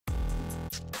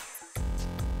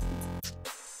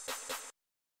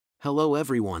Hello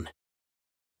everyone.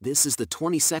 This is the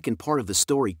 22nd part of the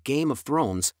story Game of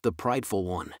Thrones, the Prideful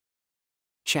one.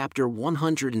 Chapter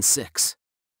 106.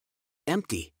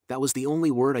 Empty, that was the only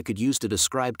word I could use to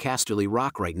describe Casterly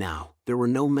Rock right now. There were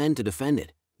no men to defend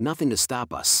it, nothing to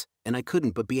stop us, and I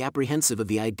couldn't but be apprehensive of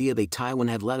the idea Tywin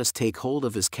had let us take hold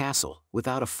of his castle,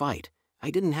 without a fight.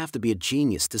 I didn't have to be a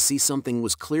genius to see something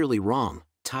was clearly wrong.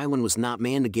 Tywin was not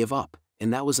man to give up,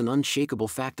 and that was an unshakable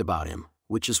fact about him,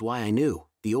 which is why I knew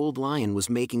the old lion was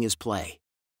making his play.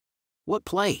 What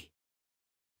play?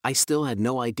 I still had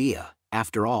no idea.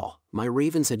 After all, my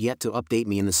ravens had yet to update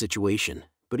me in the situation,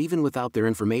 but even without their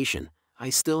information, I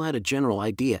still had a general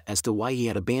idea as to why he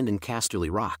had abandoned Casterly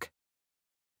Rock.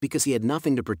 Because he had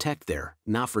nothing to protect there,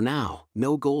 not for now,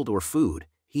 no gold or food.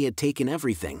 He had taken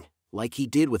everything, like he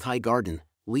did with Highgarden,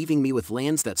 leaving me with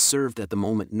lands that served at the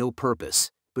moment no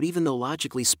purpose. But even though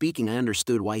logically speaking I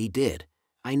understood why he did,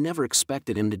 I never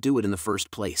expected him to do it in the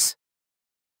first place.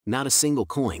 Not a single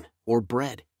coin, or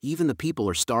bread, even the people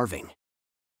are starving.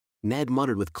 Ned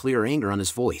muttered with clear anger on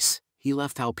his voice. He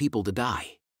left how people to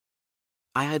die.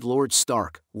 I eyed Lord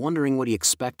Stark, wondering what he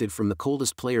expected from the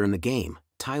coldest player in the game.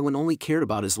 Tywin only cared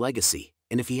about his legacy,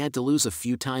 and if he had to lose a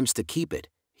few times to keep it,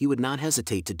 he would not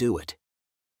hesitate to do it.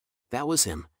 That was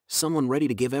him, someone ready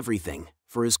to give everything,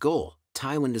 for his goal.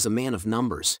 Tywin is a man of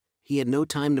numbers. He had no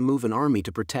time to move an army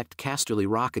to protect Casterly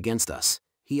Rock against us.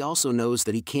 He also knows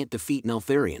that he can't defeat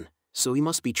Neltharion, so he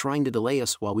must be trying to delay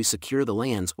us while we secure the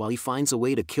lands while he finds a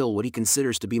way to kill what he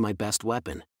considers to be my best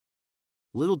weapon.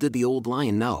 Little did the old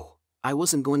lion know, I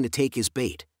wasn't going to take his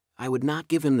bait. I would not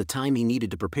give him the time he needed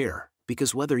to prepare,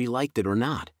 because whether he liked it or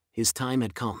not, his time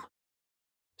had come.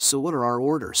 So what are our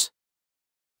orders?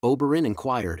 Oberyn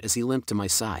inquired as he limped to my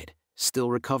side, still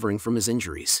recovering from his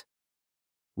injuries.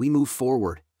 We move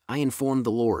forward, I informed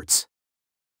the lords.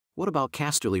 What about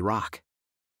Casterly Rock?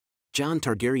 Jon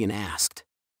Targaryen asked.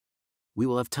 We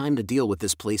will have time to deal with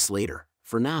this place later.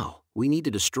 For now, we need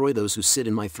to destroy those who sit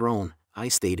in my throne, I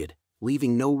stated,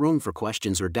 leaving no room for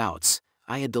questions or doubts.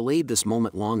 I had delayed this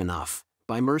moment long enough.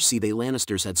 By mercy they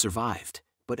Lannisters had survived,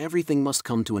 but everything must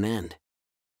come to an end.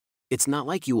 It's not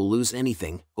like you will lose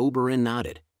anything, Oberyn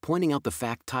nodded, pointing out the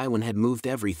fact Tywin had moved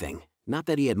everything. Not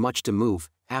that he had much to move,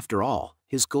 after all,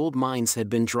 his gold mines had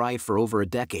been dry for over a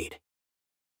decade.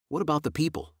 What about the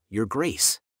people, Your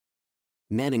Grace?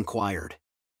 Ned inquired.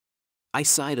 I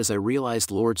sighed as I realized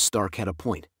Lord Stark had a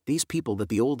point. These people that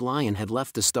the old lion had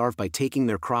left to starve by taking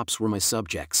their crops were my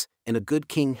subjects, and a good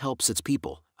king helps its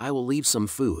people. I will leave some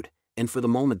food, and for the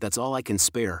moment that's all I can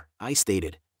spare, I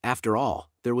stated. After all,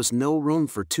 there was no room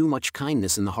for too much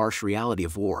kindness in the harsh reality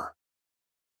of war.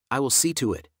 I will see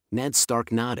to it, Ned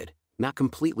Stark nodded, not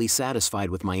completely satisfied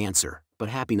with my answer, but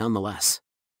happy nonetheless.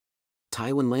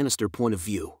 Tywin Lannister point of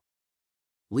view.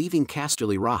 Leaving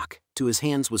Casterly Rock to his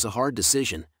hands was a hard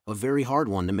decision, a very hard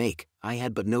one to make. I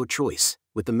had but no choice.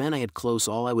 With the men I had close,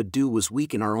 all I would do was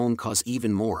weaken our own cause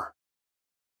even more.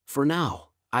 For now,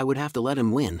 I would have to let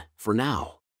him win, for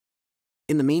now.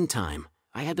 In the meantime,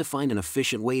 I had to find an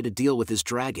efficient way to deal with his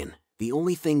dragon, the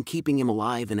only thing keeping him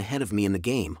alive and ahead of me in the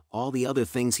game. All the other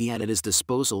things he had at his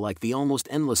disposal, like the almost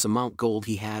endless amount gold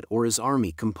he had or his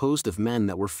army composed of men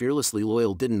that were fearlessly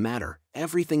loyal, didn't matter.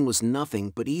 Everything was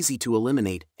nothing but easy to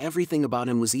eliminate. Everything about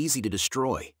him was easy to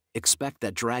destroy. Expect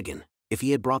that dragon. If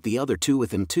he had brought the other two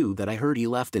with him too that I heard he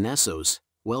left in Essos,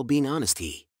 well, being honest,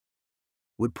 he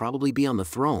would probably be on the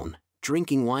throne,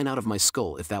 drinking wine out of my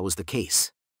skull if that was the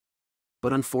case.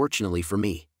 But unfortunately for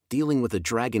me, dealing with a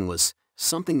dragon was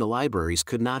something the libraries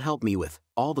could not help me with.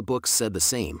 All the books said the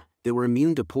same. They were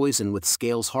immune to poison with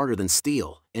scales harder than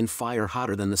steel, and fire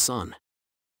hotter than the sun.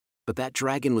 But that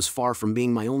dragon was far from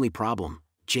being my only problem.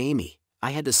 Jaime,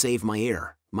 I had to save my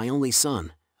heir, my only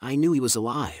son. I knew he was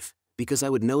alive, because I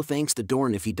would know thanks to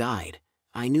Dorne if he died.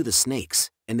 I knew the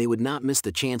snakes, and they would not miss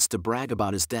the chance to brag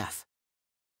about his death.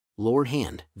 Lord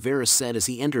Hand, Varys said as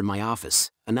he entered my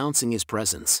office, announcing his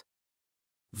presence.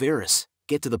 Varys,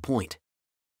 get to the point.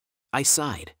 I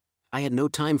sighed. I had no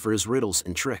time for his riddles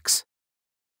and tricks.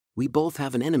 We both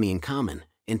have an enemy in common,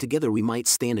 and together we might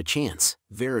stand a chance,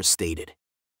 Varys stated.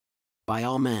 By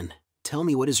all men, tell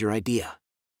me, what is your idea?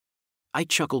 I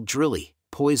chuckled drily.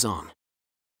 Poison.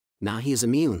 Nah, he is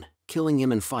immune, killing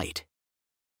him and fight.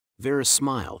 Varys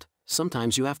smiled.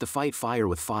 Sometimes you have to fight fire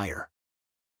with fire.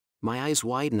 My eyes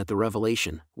widened at the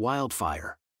revelation.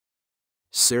 Wildfire.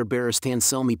 Ser Barristan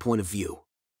Selmy point of view.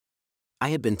 I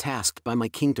had been tasked by my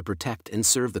king to protect and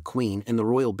serve the queen and the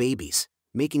royal babies,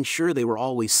 making sure they were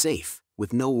always safe,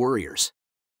 with no warriors.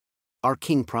 Our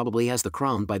king probably has the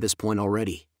crown by this point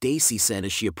already, Daisy said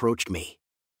as she approached me.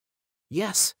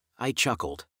 Yes, I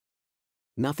chuckled.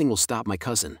 Nothing will stop my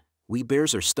cousin. "We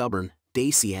bears are stubborn,"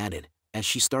 Daisy added, as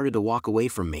she started to walk away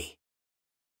from me.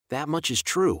 "That much is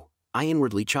true," I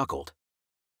inwardly chuckled.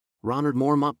 "Ronald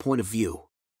Mormont point of view."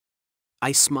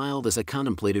 I smiled as I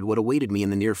contemplated what awaited me in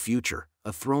the near future,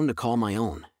 a throne to call my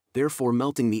own, therefore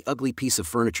melting the ugly piece of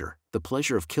furniture, the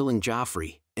pleasure of killing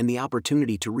Joffrey, and the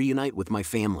opportunity to reunite with my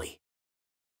family.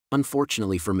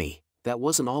 Unfortunately for me, that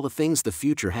wasn't all the things the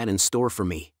future had in store for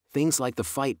me, things like the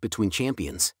fight between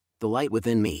champions, the light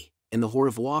within me, and the horde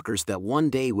of walkers that one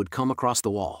day would come across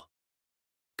the wall.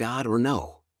 God or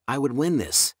no, I would win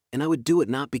this, and I would do it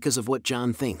not because of what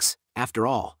Jon thinks. After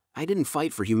all, I didn't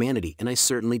fight for humanity, and I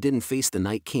certainly didn't face the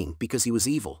Night King because he was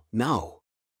evil, no.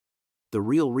 The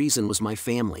real reason was my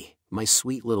family, my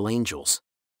sweet little angels.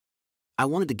 I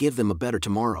wanted to give them a better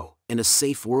tomorrow, and a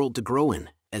safe world to grow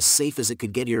in, as safe as it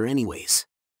could get here anyways.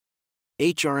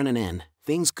 HRNNN,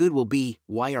 things good will be,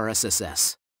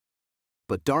 YRSSS.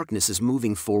 But darkness is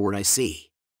moving forward, I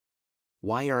see.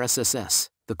 YRSSS,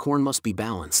 the corn must be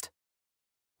balanced.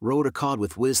 Road a cod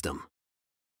with wisdom.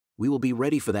 We will be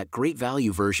ready for that great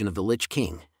value version of the Lich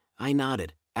King. I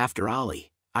nodded. After Ollie,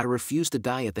 I refused to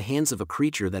die at the hands of a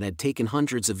creature that had taken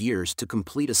hundreds of years to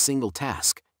complete a single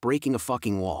task, breaking a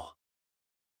fucking wall.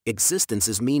 Existence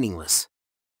is meaningless.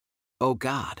 Oh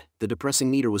God, the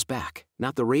depressing meter was back,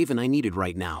 not the raven I needed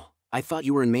right now. I thought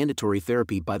you were in mandatory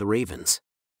therapy by the ravens.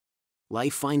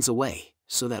 Life finds a way,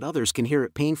 so that others can hear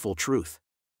it. Painful truth.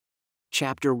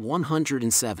 Chapter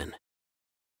 107.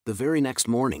 The very next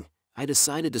morning, I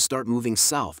decided to start moving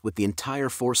south with the entire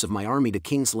force of my army to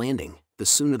King's Landing. The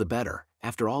sooner the better.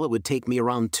 After all, it would take me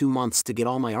around 2 months to get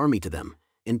all my army to them,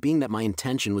 and being that my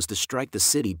intention was to strike the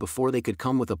city before they could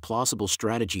come with a plausible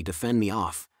strategy to fend me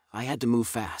off, I had to move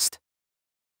fast.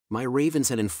 My ravens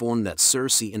had informed that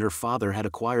Cersei and her father had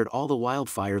acquired all the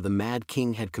wildfire the Mad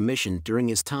King had commissioned during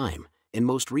his time, and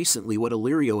most recently what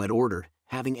Illyrio had ordered,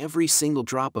 having every single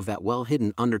drop of that well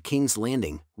hidden under King's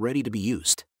Landing, ready to be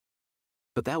used.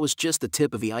 But that was just the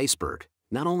tip of the iceberg.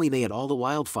 Not only they had all the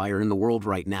wildfire in the world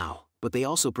right now, but they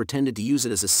also pretended to use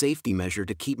it as a safety measure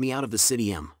to keep me out of the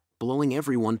city, blowing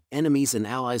everyone, enemies and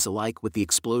allies alike, with the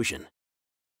explosion.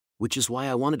 Which is why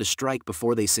I wanted to strike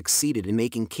before they succeeded in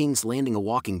making King's Landing a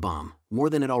walking bomb, more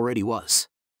than it already was.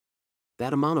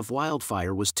 That amount of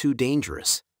wildfire was too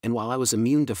dangerous, and while I was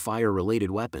immune to fire-related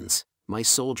weapons, my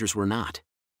soldiers were not.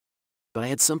 But I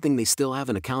had something they still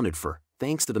haven't accounted for,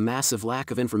 thanks to the massive lack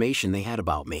of information they had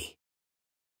about me.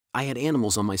 I had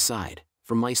animals on my side,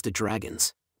 from mice to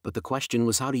dragons, but the question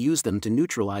was how to use them to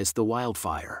neutralize the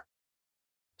wildfire.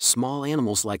 Small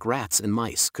animals like rats and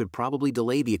mice could probably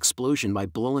delay the explosion by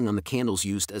blowing on the candles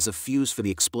used as a fuse for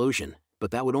the explosion,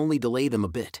 but that would only delay them a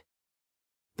bit.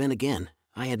 Then again,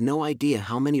 I had no idea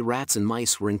how many rats and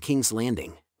mice were in King's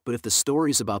Landing, but if the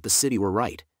stories about the city were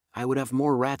right, I would have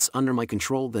more rats under my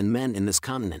control than men in this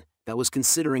continent. That was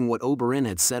considering what Oberyn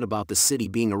had said about the city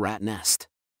being a rat nest.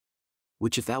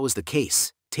 Which, if that was the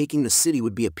case, taking the city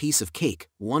would be a piece of cake.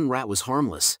 One rat was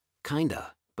harmless,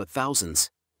 kinda, but thousands,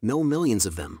 no millions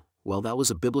of them, well, that was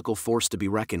a biblical force to be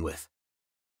reckoned with.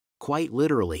 Quite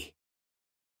literally.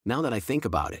 Now that I think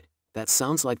about it, that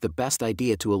sounds like the best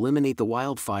idea to eliminate the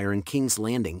wildfire in King's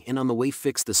Landing and on the way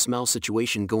fix the smell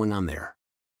situation going on there.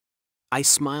 I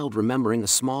smiled, remembering a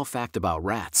small fact about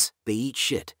rats: they eat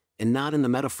shit. And not in the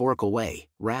metaphorical way.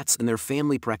 Rats and their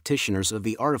family practitioners of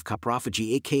the art of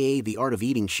coprophagy, aka the art of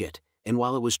eating shit, and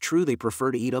while it was true they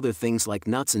prefer to eat other things like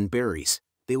nuts and berries,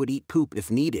 they would eat poop if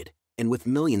needed, and with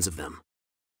millions of them.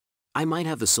 I might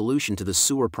have the solution to the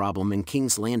sewer problem in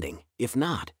King's Landing. If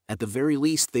not, at the very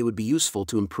least they would be useful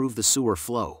to improve the sewer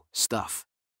flow, stuff.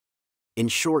 In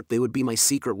short, they would be my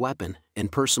secret weapon,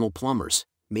 and personal plumbers.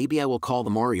 Maybe I will call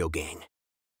the Mario Gang.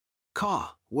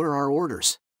 Caw, what are our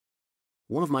orders?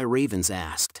 One of my ravens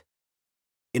asked.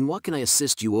 In what can I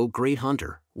assist you, O great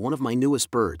hunter? One of my newest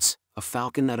birds, a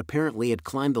falcon that apparently had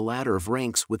climbed the ladder of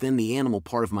ranks within the animal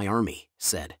part of my army,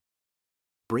 said.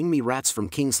 Bring me rats from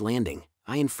King's Landing,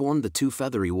 I informed the 2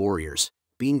 feathery warriors,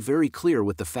 being very clear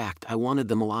with the fact I wanted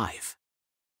them alive.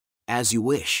 As you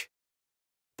wish.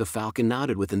 The falcon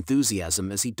nodded with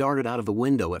enthusiasm as he darted out of the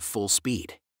window at full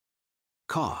speed.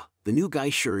 Caw, the new guy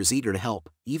sure is eager to help.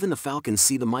 Even the falcons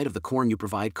see the might of the corn you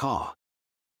provide. Caw.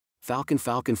 Falcon,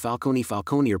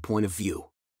 falconier point of view.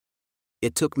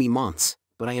 It took me months,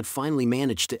 but I had finally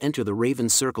managed to enter the Raven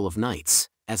Circle of Knights,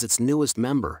 as its newest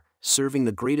member, serving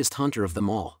the greatest hunter of them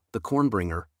all, the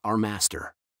Cornbringer, our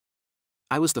master.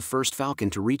 I was the first falcon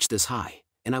to reach this high,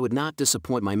 and I would not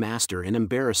disappoint my master and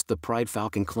embarrass the Pride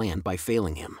Falcon clan by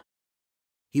failing him.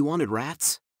 He wanted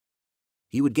rats?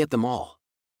 He would get them all.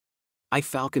 I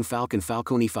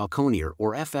falconier,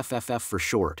 or FFFF for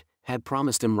short, had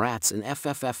promised him rats and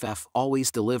FFFF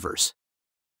always delivers.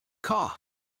 Caw.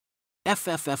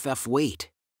 FFFF wait.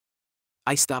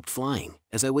 I stopped flying,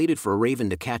 as I waited for a raven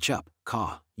to catch up.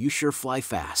 Caw, you sure fly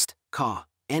fast. Caw,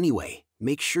 anyway,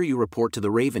 make sure you report to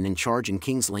the raven in charge in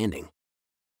King's Landing.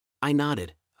 I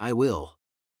nodded, I will.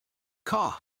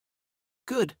 Caw.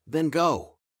 Good, then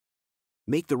go.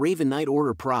 Make the Raven Knight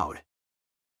Order proud.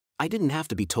 I didn't have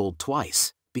to be told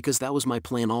twice, because that was my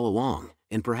plan all along,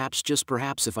 and perhaps just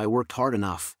perhaps if I worked hard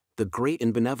enough, the great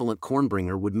and benevolent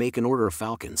Cornbringer would make an order of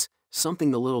falcons,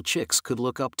 something the little chicks could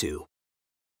look up to.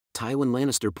 Tywin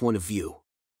Lannister point of view.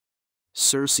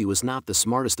 Cersei was not the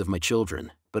smartest of my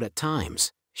children, but at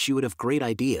times, she would have great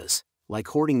ideas, like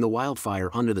hoarding the wildfire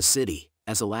under the city,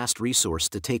 as a last resource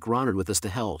to take Ronard with us to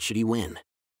hell should he win.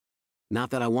 Not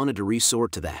that I wanted to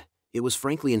resort to that, it was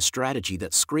frankly in strategy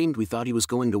that screamed we thought he was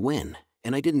going to win,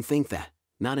 and I didn't think that,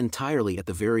 not entirely at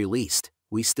the very least,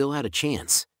 we still had a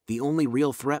chance. The only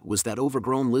real threat was that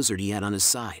overgrown lizard he had on his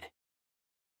side.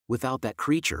 Without that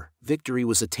creature, victory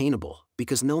was attainable,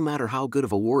 because no matter how good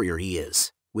of a warrior he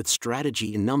is, with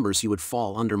strategy and numbers he would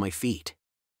fall under my feet.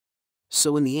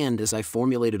 So in the end, as I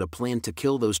formulated a plan to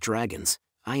kill those dragons,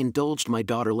 I indulged my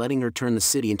daughter letting her turn the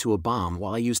city into a bomb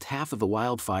while I used half of the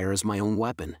wildfire as my own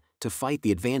weapon, to fight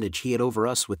the advantage he had over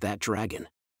us with that dragon.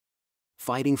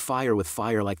 Fighting fire with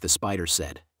fire like the spider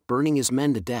said, burning his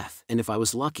men to death, and if I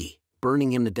was lucky,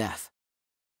 burning him to death.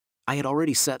 I had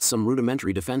already set some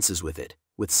rudimentary defenses with it,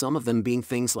 with some of them being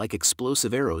things like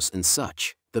explosive arrows and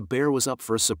such. The bear was up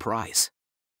for a surprise.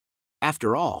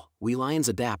 After all, we lions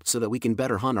adapt so that we can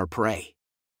better hunt our prey.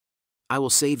 I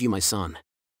will save you, my son.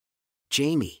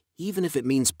 Jaime, even if it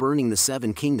means burning the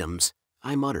 7 kingdoms,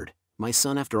 I muttered. My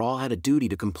son after all had a duty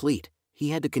to complete. He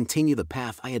had to continue the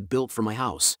path I had built for my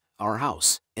house, our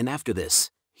house, and after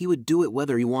this, he would do it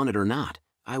whether he wanted or not.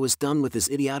 I was done with his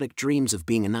idiotic dreams of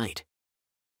being a knight.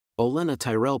 Olenna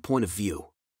Tyrell point of view.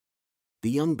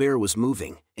 The young bear was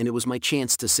moving, and it was my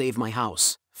chance to save my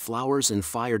house. Flowers and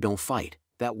fire don't fight.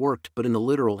 That worked, but in the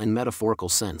literal and metaphorical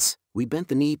sense, we bent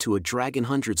the knee to a dragon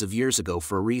hundreds of years ago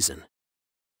for a reason.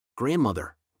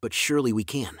 Grandmother, but surely we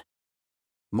can.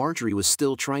 Marjorie was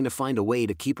still trying to find a way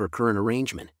to keep her current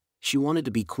arrangement. She wanted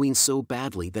to be queen so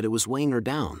badly that it was weighing her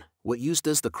down. What use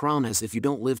does the crown has if you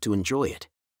don't live to enjoy it?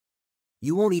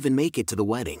 You won't even make it to the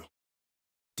wedding.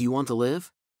 Do you want to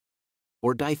live?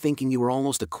 Or die thinking you were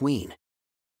almost a queen?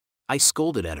 I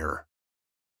scolded at her.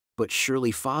 But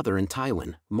surely father and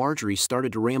Tywin, Marjorie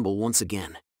started to ramble once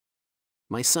again.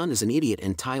 My son is an idiot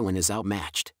and Tywin is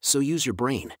outmatched, so use your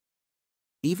brain.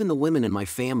 Even the women in my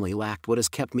family lacked what has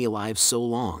kept me alive so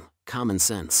long, common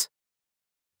sense.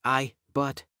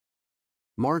 But...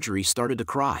 Marjorie started to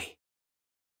cry.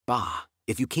 Bah,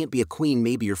 if you can't be a queen,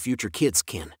 maybe your future kids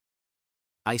can.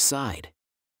 I sighed.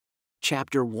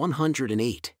 Chapter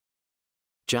 108.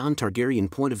 Jon Targaryen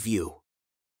point of view.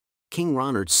 King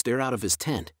Ronard stared out of his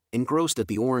tent, engrossed at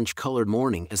the orange-colored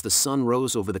morning as the sun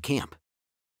rose over the camp.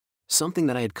 Something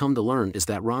that I had come to learn is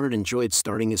that Ronard enjoyed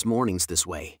starting his mornings this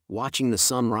way, watching the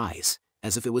sun rise,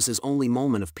 as if it was his only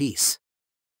moment of peace.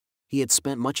 He had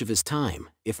spent much of his time,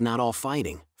 if not all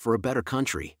fighting, for a better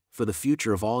country, for the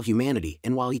future of all humanity,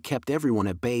 and while he kept everyone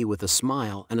at bay with a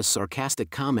smile and a sarcastic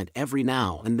comment every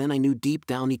now and then, I knew deep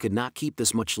down he could not keep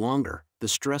this much longer. The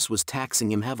stress was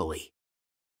taxing him heavily.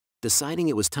 Deciding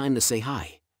it was time to say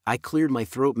hi, I cleared my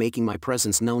throat, making my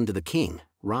presence known to the king.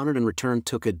 Ronard in return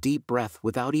took a deep breath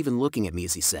without even looking at me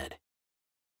as he said,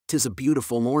 "'Tis a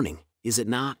beautiful morning, is it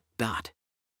not, Dot?"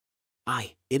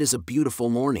 "Aye, it is a beautiful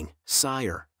morning,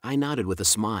 sire," I nodded with a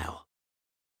smile.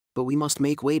 "But we must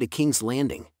make way to King's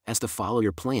Landing, as to follow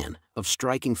your plan, of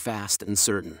striking fast and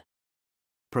certain.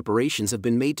 Preparations have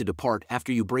been made to depart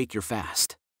after you break your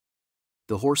fast.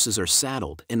 The horses are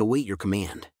saddled and await your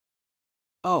command."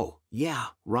 "Oh, yeah,"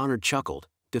 Ronard chuckled,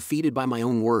 defeated by my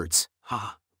own words.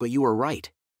 "Ha, but you are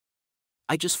right.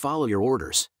 I just follow your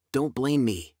orders, don't blame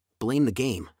me, blame the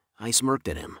game," I smirked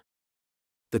at him.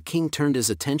 The king turned his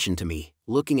attention to me,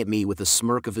 looking at me with a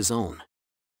smirk of his own.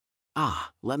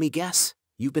 "Ah, let me guess,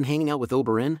 you've been hanging out with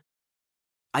Oberyn?"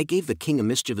 I gave the king a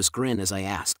mischievous grin as I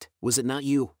asked, "Was it not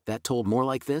you that told more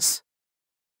like this?"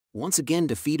 Once again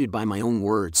defeated by my own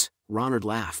words, Ronard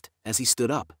laughed, as he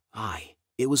stood up. "Aye,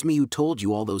 it was me who told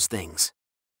you all those things."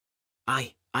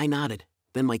 I nodded.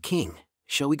 "Then my king,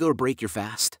 shall we go to break your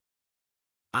fast?"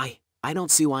 I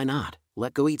don't see why not,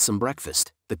 let go eat some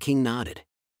breakfast," the king nodded.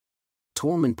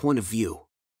 Tormund point of view.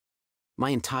 My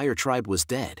entire tribe was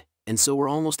dead, and so were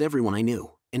almost everyone I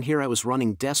knew, and here I was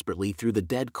running desperately through the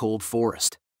dead cold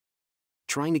forest,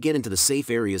 trying to get into the safe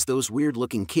areas those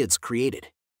weird-looking kids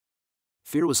created.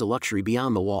 Fear was a luxury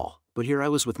beyond the wall, But here I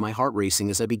was with my heart racing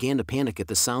as I began to panic at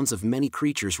the sounds of many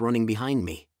creatures running behind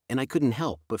me, and I couldn't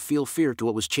help but feel fear to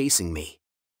what was chasing me.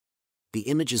 The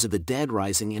images of the dead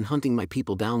rising and hunting my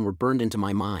people down were burned into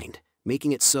my mind,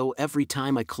 making it so every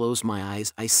time I close my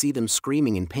eyes I see them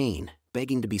screaming in pain,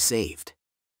 begging to be saved.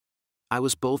 I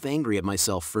was both angry at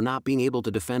myself for not being able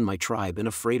to defend my tribe and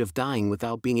afraid of dying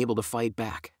without being able to fight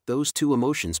back. Those two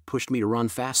emotions pushed me to run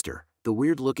faster. The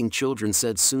weird-looking children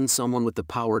said soon someone with the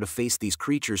power to face these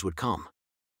creatures would come.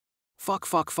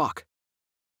 Fuck.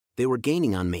 They were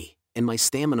gaining on me, and my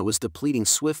stamina was depleting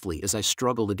swiftly as I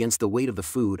struggled against the weight of the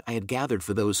food I had gathered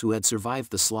for those who had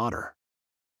survived the slaughter.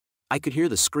 I could hear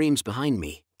the screams behind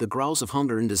me, the growls of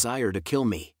hunger and desire to kill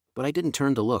me, but I didn't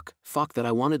turn to look. Fuck that,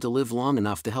 I wanted to live long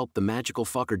enough to help the magical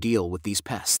fucker deal with these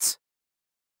pests.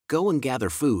 Go and gather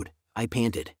food, I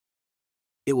panted.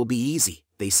 It will be easy,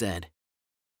 they said.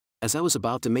 As I was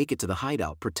about to make it to the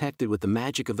hideout protected with the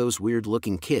magic of those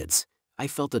weird-looking kids, I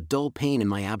felt a dull pain in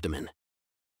my abdomen.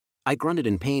 I grunted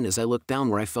in pain as I looked down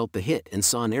where I felt the hit and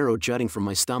saw an arrow jutting from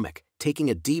my stomach.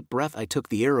 Taking a deep breath, I took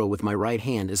the arrow with my right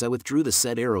hand as I withdrew the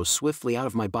said arrow swiftly out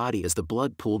of my body as the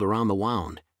blood pooled around the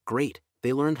wound. Great,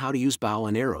 they learned how to use bow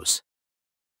and arrows.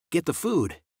 Get the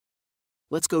food.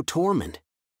 Let's go, Tormund.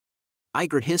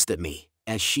 Ygritte hissed at me,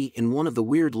 as she and one of the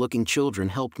weird-looking children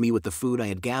helped me with the food I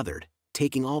had gathered,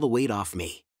 taking all the weight off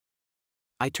me.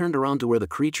 I turned around to where the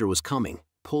creature was coming,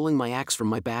 pulling my axe from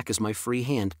my back as my free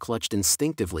hand clutched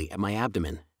instinctively at my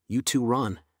abdomen. You two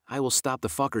run, I will stop the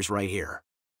fuckers right here.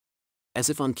 As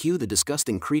if on cue, the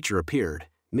disgusting creature appeared,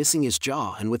 missing his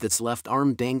jaw and with its left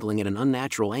arm dangling at an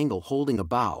unnatural angle holding a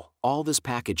bow, all this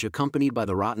package accompanied by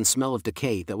the rotten smell of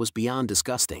decay that was beyond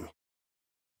disgusting.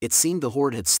 It seemed the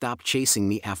horde had stopped chasing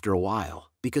me after a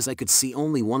while, because I could see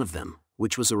only one of them,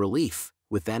 which was a relief.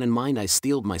 With that in mind, I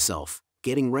steeled myself.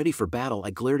 Getting ready for battle,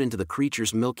 I glared into the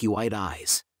creature's milky white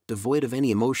eyes, devoid of any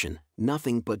emotion,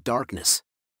 nothing but darkness.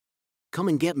 Come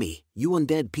and get me, you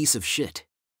undead piece of shit.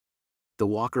 The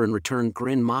walker in return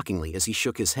grinned mockingly as he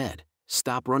shook his head.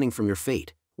 Stop running from your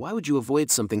fate. Why would you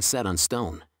avoid something set on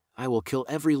stone? I will kill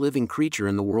every living creature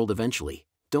in the world eventually.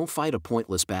 Don't fight a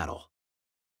pointless battle.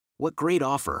 What great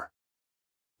offer.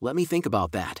 Let me think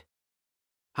about that.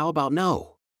 How about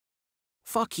no?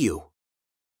 Fuck you.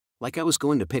 Like I was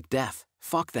going to pick death.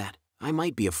 Fuck that, I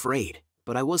might be afraid,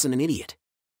 but I wasn't an idiot.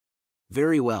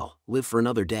 Very well, live for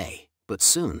another day, but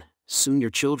soon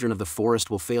your children of the forest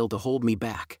will fail to hold me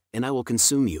back, and I will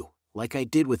consume you, like I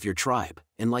did with your tribe,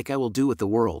 and like I will do with the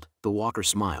world. The walker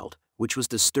smiled, which was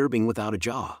disturbing without a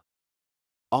jaw.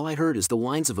 All I heard is the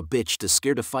whines of a bitch to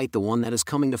scare to fight the one that is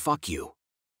coming to fuck you.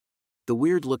 The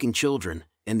weird-looking children,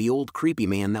 and the old creepy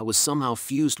man that was somehow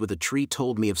fused with a tree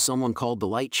told me of someone called the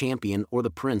Light Champion or the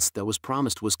prince that was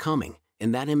promised was coming,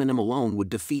 and that him and him alone would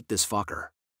defeat this fucker.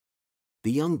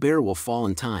 The young bear will fall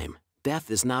in time.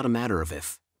 Death is not a matter of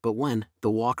if, but when.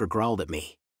 The walker growled at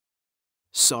me.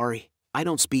 Sorry, I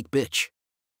don't speak bitch.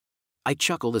 I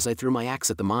chuckled as I threw my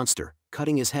axe at the monster,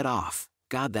 cutting his head off.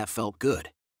 God, that felt good.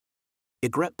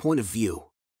 Ygritte point of view.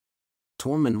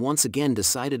 Tormund once again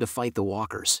decided to fight the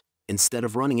walkers. Instead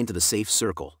of running into the safe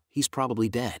circle, he's probably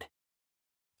dead.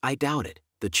 I doubt it.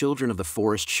 The children of the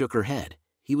forest shook her head.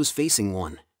 He was facing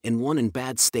one, and one in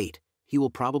bad state. He will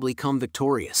probably come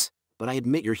victorious, but I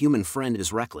admit your human friend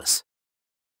is reckless.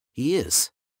 He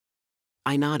is.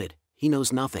 I nodded. He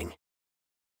knows nothing.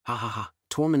 Ha ha ha.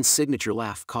 Tormund's signature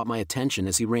laugh caught my attention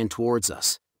as he ran towards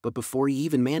us, but before he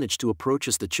even managed to approach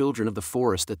us, the children of the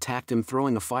forest attacked him,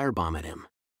 throwing a firebomb at him.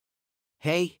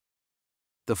 Hey!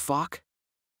 The fuck?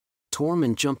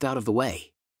 Tormund jumped out of the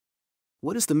way.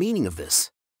 What is the meaning of this?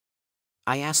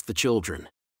 I asked the children.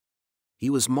 He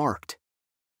was marked.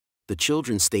 The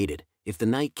children stated, if the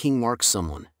Night King marks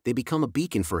someone, they become a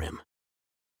beacon for him.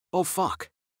 Oh fuck.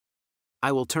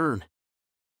 I will turn.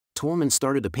 Tormund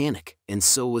started to panic, and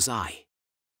so was I.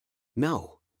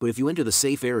 No, but if you enter the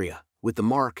safe area, with the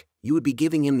mark, you would be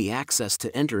giving him the access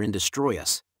to enter and destroy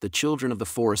us, the children of the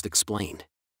forest explained.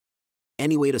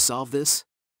 Any way to solve this?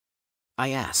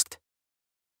 I asked.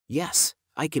 Yes,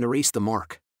 I can erase the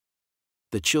mark.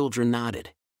 The children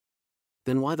nodded.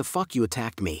 Then why the fuck you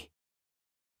attacked me?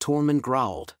 Tormund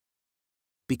growled.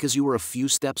 Because you were a few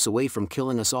steps away from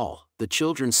killing us all, the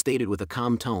children stated with a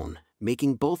calm tone,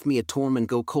 making both me and Tormund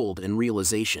go cold in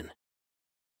realization.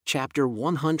 Chapter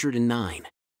 109.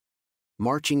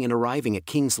 Marching and arriving at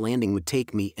King's Landing would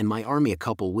take me and my army a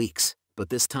couple weeks, but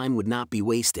this time would not be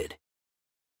wasted.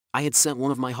 I had sent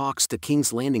one of my hawks to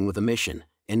King's Landing with a mission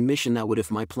that would,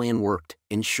 if my plan worked,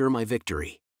 ensure my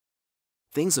victory.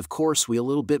 Things of course were a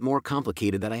little bit more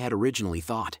complicated than I had originally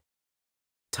thought.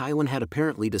 Tywin had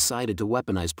apparently decided to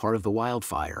weaponize part of the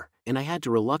wildfire, and I had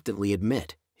to reluctantly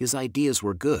admit, his ideas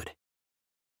were good.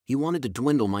 He wanted to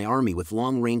dwindle my army with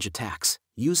long-range attacks,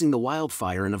 using the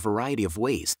wildfire in a variety of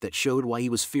ways that showed why he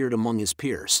was feared among his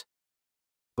peers.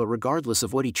 But regardless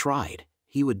of what he tried,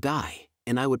 he would die,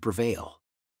 and I would prevail.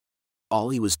 All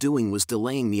he was doing was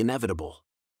delaying the inevitable.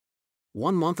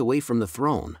 1 month away from the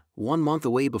throne, 1 month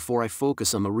away before I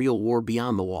focus on the real war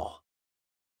beyond the wall.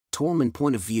 Tormund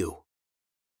point of view.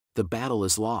 The battle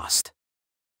is lost.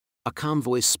 A calm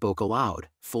voice spoke aloud,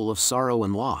 full of sorrow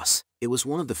and loss. It was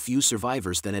one of the few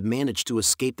survivors that had managed to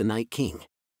escape the Night King.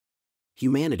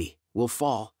 Humanity will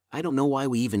fall, I don't know why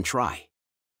we even try.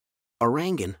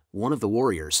 Orangan, one of the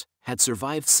warriors, had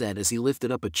survived, said as he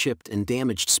lifted up a chipped and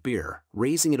damaged spear,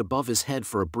 raising it above his head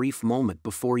for a brief moment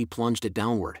before he plunged it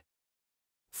downward.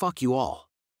 Fuck you all.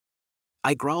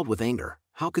 I growled with anger.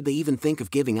 How could they even think of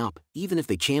giving up? Even if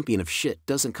the champion of shit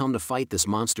doesn't come to fight this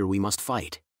monster, we must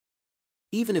fight.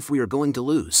 Even if we are going to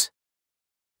lose,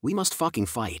 we must fucking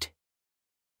fight.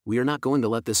 We are not going to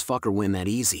let this fucker win that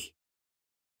easy.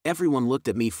 Everyone looked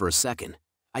at me for a second.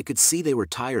 I could see they were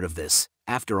tired of this.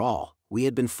 After all, we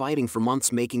had been fighting for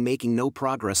months making no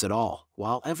progress at all.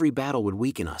 While every battle would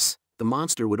weaken us, the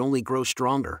monster would only grow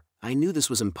stronger. I knew this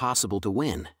was impossible to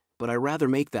win, but I'd rather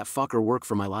make that fucker work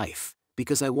for my life,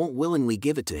 because I won't willingly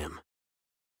give it to him.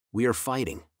 We are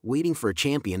fighting, waiting for a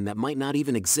champion that might not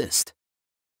even exist.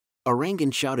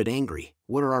 Orangan shouted angry,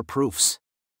 what are our proofs?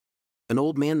 An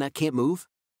old man that can't move?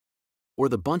 Or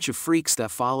the bunch of freaks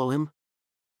that follow him?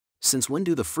 Since when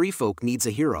do the free folk needs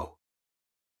a hero?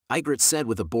 Ygritte said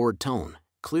with a bored tone,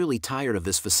 clearly tired of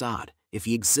this facade. If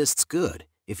he exists, good.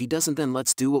 If he doesn't, then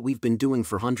let's do what we've been doing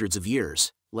for hundreds of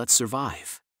years. Let's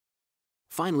survive.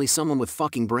 Finally someone with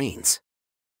fucking brains.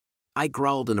 I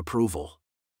growled in approval.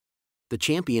 The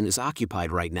champion is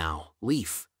occupied right now,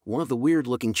 Leaf, one of the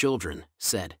weird-looking children,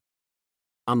 said.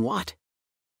 On what?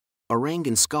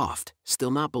 Orangan scoffed,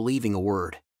 still not believing a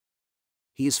word.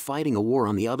 He is fighting a war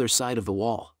on the other side of the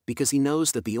wall, because he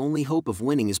knows that the only hope of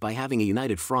winning is by having a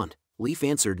united front, Leaf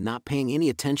answered, not paying any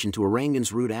attention to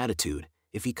Orangan's rude attitude.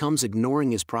 If he comes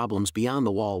ignoring his problems beyond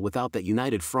the wall without that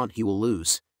united front, he will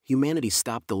lose. Humanity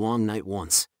stopped the Long Night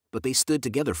once, but they stood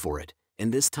together for it,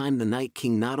 and this time the Night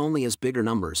King not only has bigger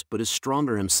numbers but is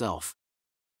stronger himself.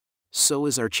 So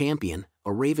is our champion,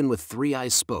 a raven with 3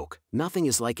 eyes spoke. Nothing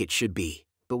is like it should be,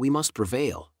 but we must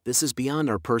prevail. This is beyond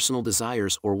our personal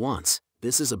desires or wants.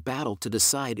 This is a battle to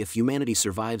decide if humanity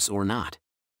survives or not.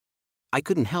 I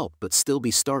couldn't help but still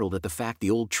be startled at the fact the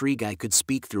old tree guy could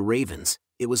speak through ravens.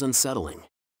 It was unsettling.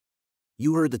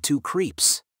 You heard the 2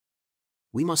 creeps.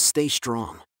 We must stay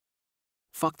strong.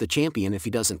 Fuck the champion if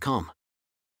he doesn't come.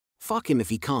 Fuck him if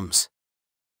he comes.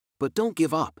 But don't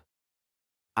give up.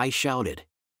 I shouted.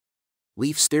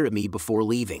 Leaf stared at me before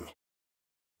leaving.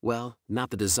 Well,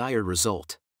 not the desired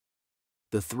result.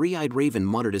 The 3-eyed raven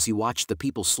muttered as he watched the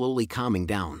people slowly calming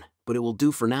down, but it will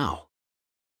do for now.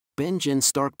 Benjen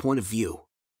Stark point of view.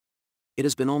 It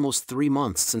has been almost 3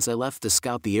 months since I left to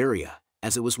scout the area,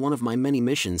 as it was one of my many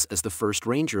missions as the first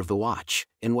ranger of the watch,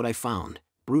 and what I found,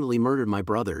 brutally murdered my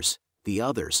brothers. The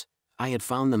others, I had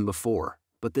found them before,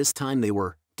 but this time they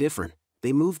were different.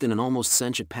 They moved in an almost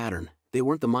sentient pattern. They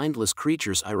weren't the mindless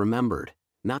creatures I remembered.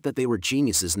 Not that they were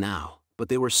geniuses now, but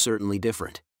they were certainly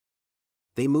different.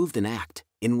 They moved and act,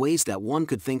 in ways that one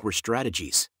could think were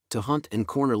strategies, to hunt and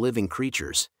corner living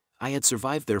creatures. I had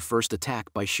survived their first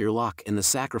attack by sheer luck and the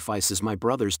sacrifices my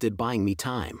brothers did buying me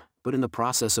time, but in the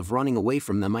process of running away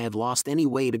from them I had lost any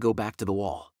way to go back to the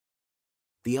wall.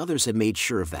 The others had made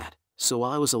sure of that, so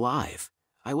while I was alive,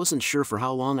 I wasn't sure for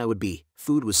how long I would be.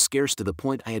 Food was scarce to the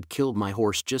point I had killed my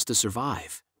horse just to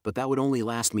survive, but that would only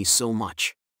last me so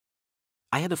much.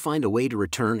 I had to find a way to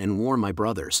return and warn my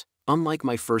brothers. Unlike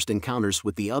my first encounters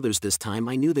with the others, this time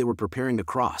I knew they were preparing to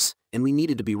cross, and we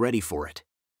needed to be ready for it.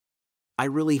 I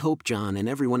really hope John and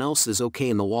everyone else is okay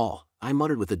in the wall, I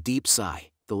muttered with a deep sigh.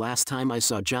 The last time I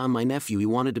saw John, my nephew, he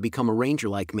wanted to become a ranger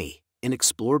like me, and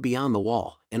explore beyond the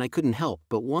wall, and I couldn't help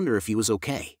but wonder if he was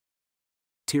okay.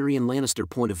 Tyrion Lannister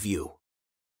point of view.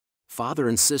 Father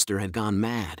and sister had gone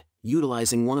mad,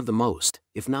 utilizing one of the most,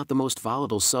 if not the most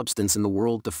volatile substance in the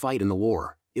world to fight in the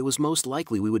war. It was most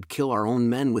likely we would kill our own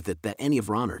men with it than any of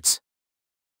Ronard's.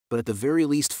 But at the very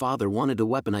least Father wanted to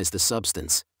weaponize the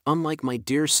substance, unlike my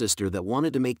dear sister that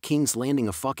wanted to make King's Landing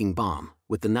a fucking bomb,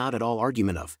 with the not at all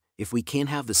argument of, if we can't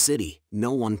have the city,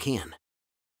 no one can.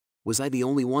 Was I the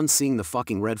only one seeing the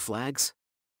fucking red flags?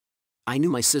 I knew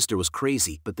my sister was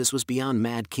crazy, but this was beyond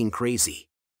Mad King crazy.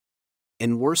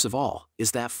 And worse of all,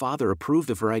 is that Father approved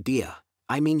of her idea.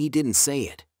 I mean, he didn't say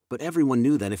it, but everyone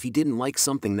knew that if he didn't like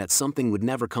something, that something would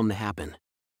never come to happen.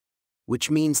 Which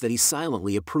means that he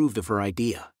silently approved of her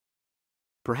idea.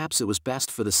 Perhaps it was best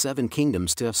for the 7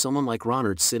 kingdoms to have someone like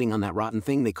Ronard sitting on that rotten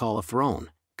thing they call a throne.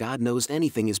 God knows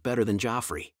anything is better than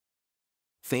Joffrey.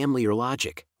 Family or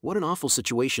logic, what an awful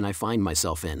situation I find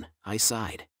myself in, I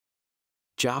sighed.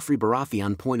 Joffrey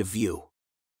Baratheon point of view.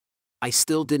 I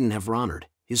still didn't have Ronard,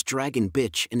 his dragon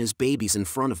bitch and his babies in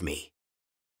front of me.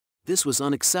 This was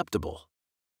unacceptable.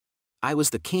 I was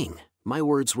the king, my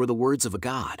words were the words of a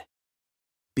god.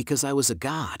 Because I was a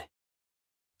god.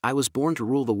 I was born to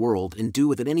rule the world and do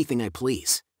with it anything I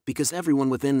please, because everyone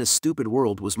within this stupid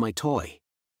world was my toy.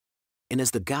 And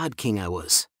as the god king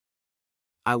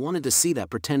I wanted to see that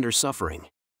pretender suffering.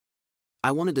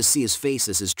 I wanted to see his face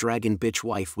as his dragon bitch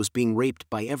wife was being raped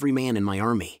by every man in my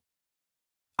army.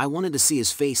 I wanted to see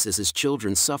his face as his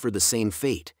children suffered the same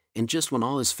fate, and just when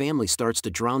all his family starts to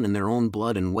drown in their own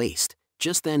blood and waste,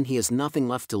 just then he has nothing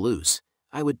left to lose,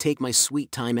 I would take my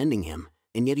sweet time ending him,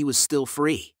 and yet he was still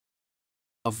free.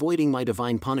 Avoiding my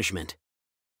divine punishment.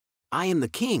 I am the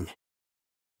king.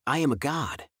 I am a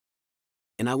god.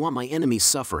 And I want my enemies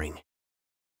suffering.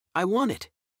 I want it.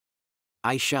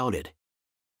 I shouted.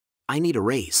 I need a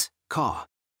raise, caw.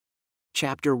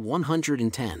 Chapter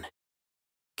 110.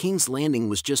 King's Landing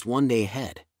was just one day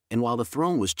ahead, and while the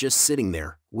throne was just sitting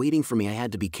there, waiting for me, I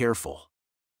had to be careful.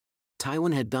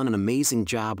 Tywin had done an amazing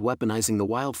job weaponizing the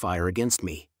wildfire against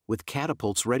me, with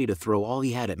catapults ready to throw all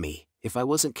he had at me. If I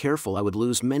wasn't careful, I would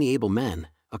lose many able men,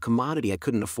 a commodity I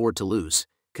couldn't afford to lose,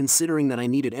 considering that I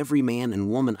needed every man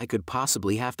and woman I could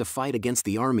possibly have to fight against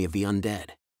the army of the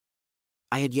undead.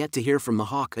 I had yet to hear from the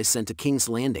hawk I sent to King's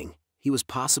Landing. He was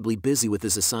possibly busy with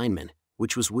his assignment,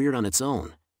 which was weird on its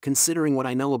own, considering what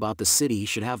I know about the city. He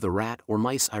should have the rat or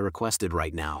mice I requested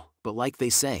right now, but like they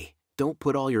say, don't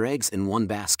put all your eggs in one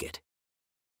basket.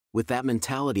 With that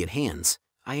mentality at hand,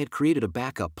 I had created a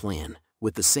backup plan,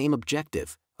 with the same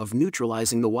objective, of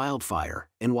neutralizing the wildfire,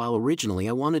 and while originally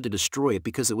I wanted to destroy it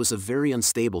because it was a very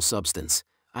unstable substance,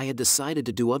 I had decided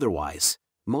to do otherwise,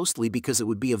 mostly because it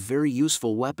would be a very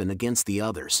useful weapon against the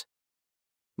others.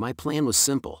 My plan was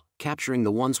simple, capturing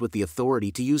the ones with the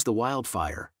authority to use the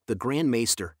wildfire, the Grand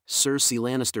Maester, Cersei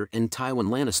Lannister and Tywin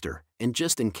Lannister, and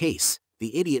just in case,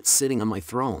 the idiot sitting on my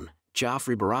throne,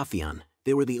 Joffrey Baratheon,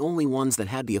 they were the only ones that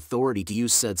had the authority to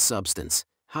use said substance.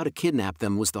 How to kidnap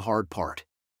them was the hard part.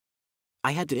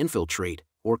 I had to infiltrate,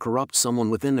 or corrupt someone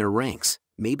within their ranks,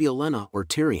 maybe Olenna or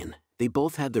Tyrion. They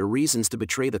both had their reasons to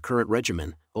betray the current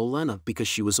regimen, Olenna because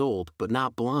she was old but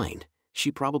not blind.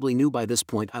 She probably knew by this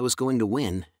point I was going to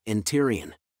win, and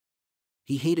Tyrion.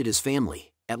 He hated his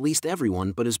family, at least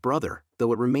everyone but his brother,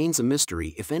 though it remains a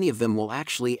mystery if any of them will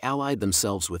actually ally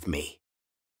themselves with me.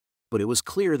 But it was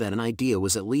clear that an idea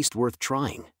was at least worth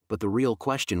trying, but the real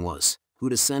question was, who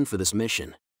to send for this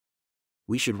mission.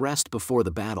 We should rest before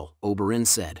the battle, Oberyn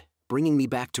said, bringing me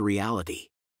back to reality.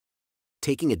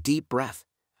 Taking a deep breath,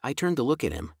 I turned to look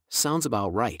at him. Sounds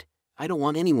about right. I don't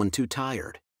want anyone too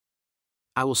tired.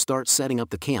 I will start setting up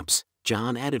the camps,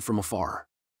 Jon added from afar.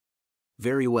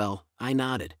 Very well, I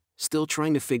nodded, still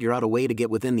trying to figure out a way to get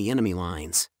within the enemy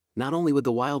lines. Not only would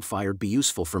the wildfire be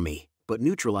useful for me, but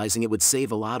neutralizing it would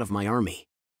save a lot of my army.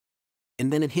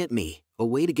 And then it hit me, a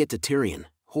way to get to Tyrion.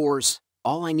 Whores.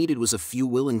 All I needed was a few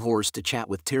willing whores to chat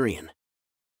with Tyrion.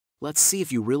 Let's see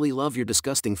if you really love your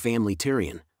disgusting family,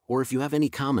 Tyrion, or if you have any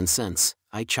common sense,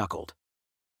 I chuckled.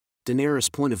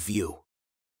 Daenerys' point of view.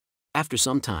 After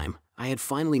some time, I had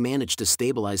finally managed to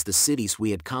stabilize the cities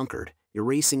we had conquered,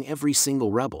 erasing every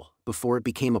single rebel, before it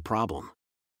became a problem.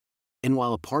 And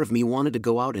while a part of me wanted to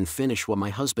go out and finish what my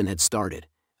husband had started,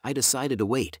 I decided to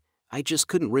wait. I just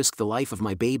couldn't risk the life of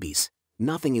my babies.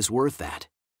 Nothing is worth that.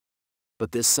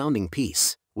 But this sounding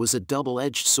piece was a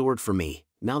double-edged sword for me.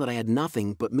 Now that I had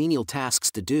nothing but menial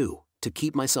tasks to do, to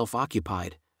keep myself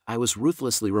occupied, I was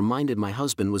ruthlessly reminded my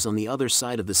husband was on the other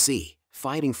side of the sea,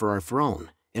 fighting for our throne,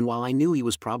 and while I knew he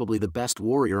was probably the best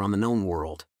warrior on the known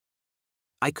world,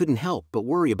 I couldn't help but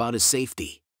worry about his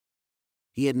safety.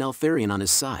 He had Neltharion on his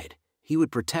side. He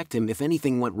would protect him if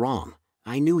anything went wrong.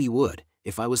 I knew he would.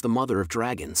 If I was the mother of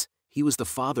dragons, he was the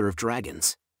father of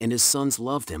dragons, and his sons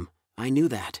loved him. I knew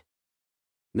that.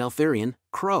 Neltharion,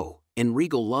 Crow, and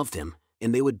Rhaegal loved him,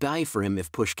 and they would die for him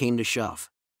if push came to shove.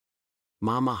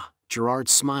 Mama, Gerard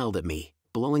smiled at me,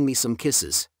 blowing me some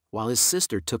kisses, while his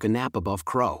sister took a nap above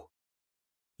Crow.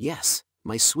 Yes,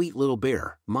 my sweet little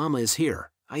bear, Mama is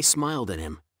here, I smiled at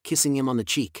him, kissing him on the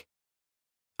cheek.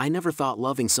 I never thought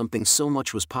loving something so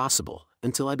much was possible,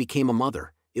 until I became a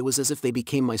mother. It was as if they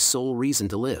became my sole reason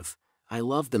to live. I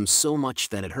loved them so much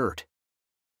that it hurt.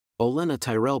 Olenna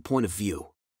Tyrell point of view.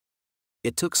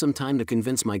 It took some time to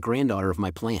convince my granddaughter of my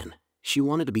plan. She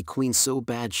wanted to be queen so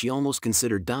bad she almost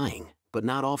considered dying, but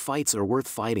not all fights are worth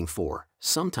fighting for,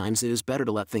 sometimes it is better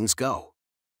to let things go.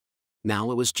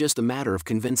 Now it was just a matter of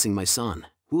convincing my son,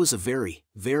 who was a very,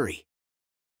 very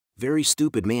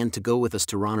stupid man, to go with us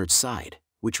to Ronard's side,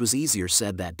 which was easier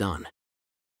said than done.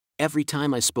 Every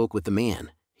time I spoke with the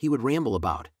man, he would ramble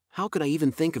about, how could I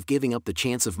even think of giving up the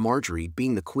chance of Marjorie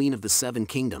being the queen of the 7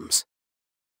 kingdoms?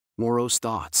 Morose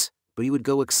thoughts, but he would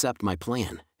go accept my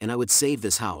plan, and I would save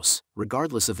this house,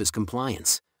 regardless of his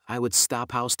compliance. I would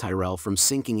stop House Tyrell from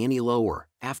sinking any lower.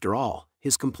 After all,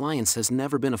 his compliance has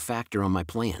never been a factor on my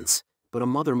plans, but a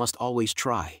mother must always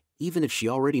try, even if she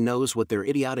already knows what their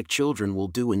idiotic children will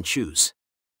do and choose.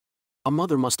 A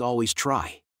mother must always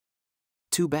try.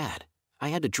 Too bad, I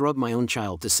had to drug my own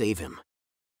child to save him.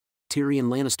 Tyrion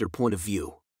Lannister point of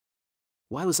view.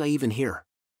 Why was I even here?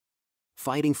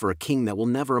 Fighting for a king that will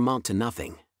never amount to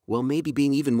nothing, well, maybe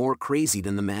being even more crazy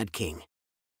than the Mad King.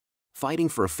 Fighting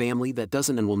for a family that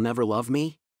doesn't and will never love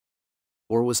me?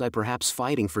 Or was I perhaps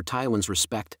fighting for Tywin's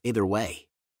respect? Either way,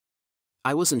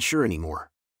 I wasn't sure anymore.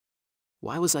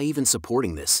 Why was I even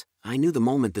supporting this? I knew the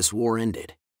moment this war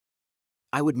ended,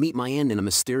 I would meet my end in a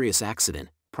mysterious accident,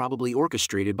 probably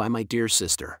orchestrated by my dear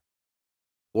sister.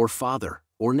 Or father,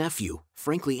 or nephew,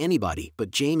 frankly anybody, but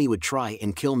Jaime would try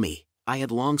and kill me. I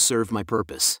had long served my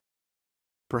purpose.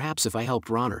 Perhaps if I helped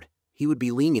Ronard, he would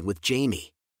be lenient with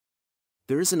Jaime.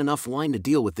 There isn't enough wine to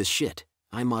deal with this shit,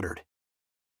 I muttered.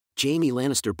 Jaime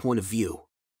Lannister point of view.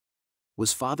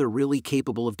 Was father really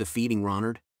capable of defeating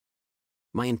Ronard?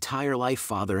 My entire life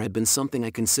father had been something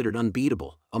I considered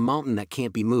unbeatable, a mountain that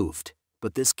can't be moved,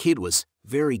 but this kid was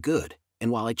very good,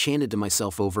 and while I chanted to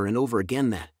myself over and over again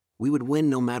that we would win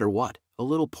no matter what, a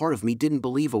little part of me didn't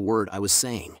believe a word I was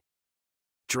saying.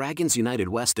 Dragons united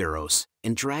Westeros,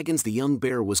 and dragons the young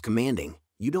bear was commanding.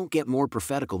 You don't get more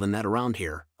prophetical than that around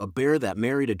here, a bear that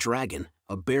married a dragon,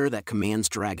 a bear that commands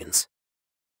dragons.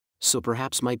 So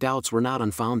perhaps my doubts were not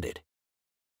unfounded.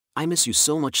 I miss you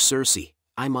so much, Cersei,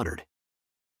 I muttered.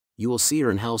 You will see her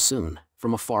in hell soon.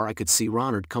 From afar I could see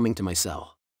Ronard coming to my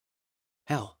cell.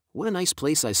 Hell, what a nice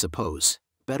place, I suppose.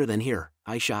 Better than here,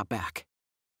 I shot back.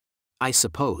 I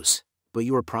suppose, but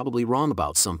you are probably wrong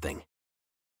about something.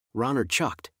 Ronard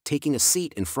chucked, taking a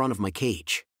seat in front of my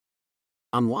cage.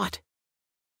 On what?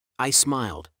 I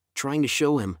smiled, trying to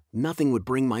show him nothing would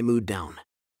bring my mood down.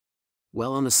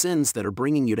 Well, on the sins that are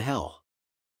bringing you to hell.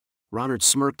 Ronard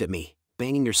smirked at me.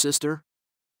 Banging your sister?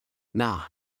 Nah.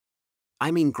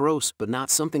 I mean gross, but not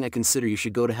something I consider you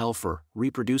should go to hell for.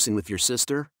 Reproducing with your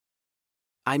sister?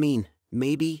 I mean,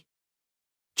 maybe?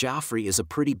 Joffrey is a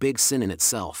pretty big sin in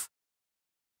itself.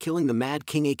 Killing the Mad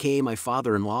King, aka my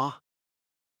father-in-law?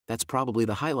 That's probably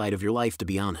the highlight of your life, to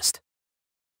be honest.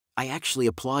 I actually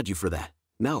applaud you for that.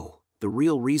 No, the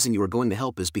real reason you are going to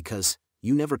help is because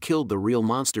you never killed the real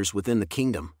monsters within the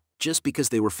kingdom, just because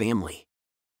they were family.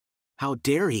 How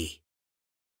dare he?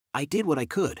 I did what I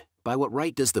could. By what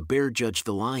right does the bear judge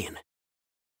the lion?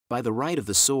 By the right of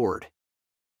the sword.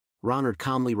 Ronard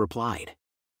calmly replied.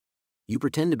 You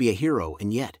pretend to be a hero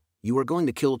and yet, you are going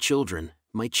to kill children,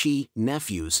 my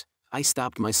nephews. I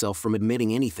stopped myself from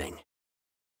admitting anything.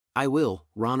 I will,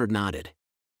 Ronard nodded.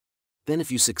 Then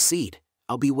if you succeed,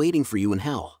 I'll be waiting for you in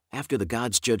hell, after the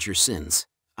gods judge your sins.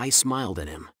 I smiled at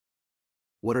him.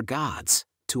 What are gods?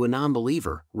 To a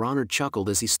non-believer, Ronard chuckled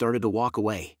as he started to walk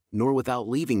away, nor without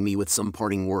leaving me with some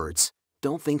parting words.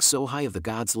 Don't think so high of the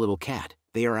gods, little cat,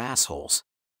 they are assholes.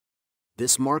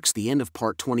 This marks the end of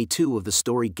part 22 of the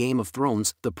story Game of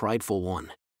Thrones, The Prideful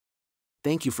One.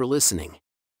 Thank you for listening.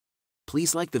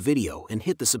 Please like the video and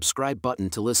hit the subscribe button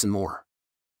to listen more.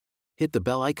 Hit the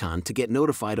bell icon to get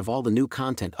notified of all the new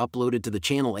content uploaded to the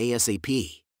channel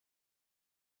ASAP.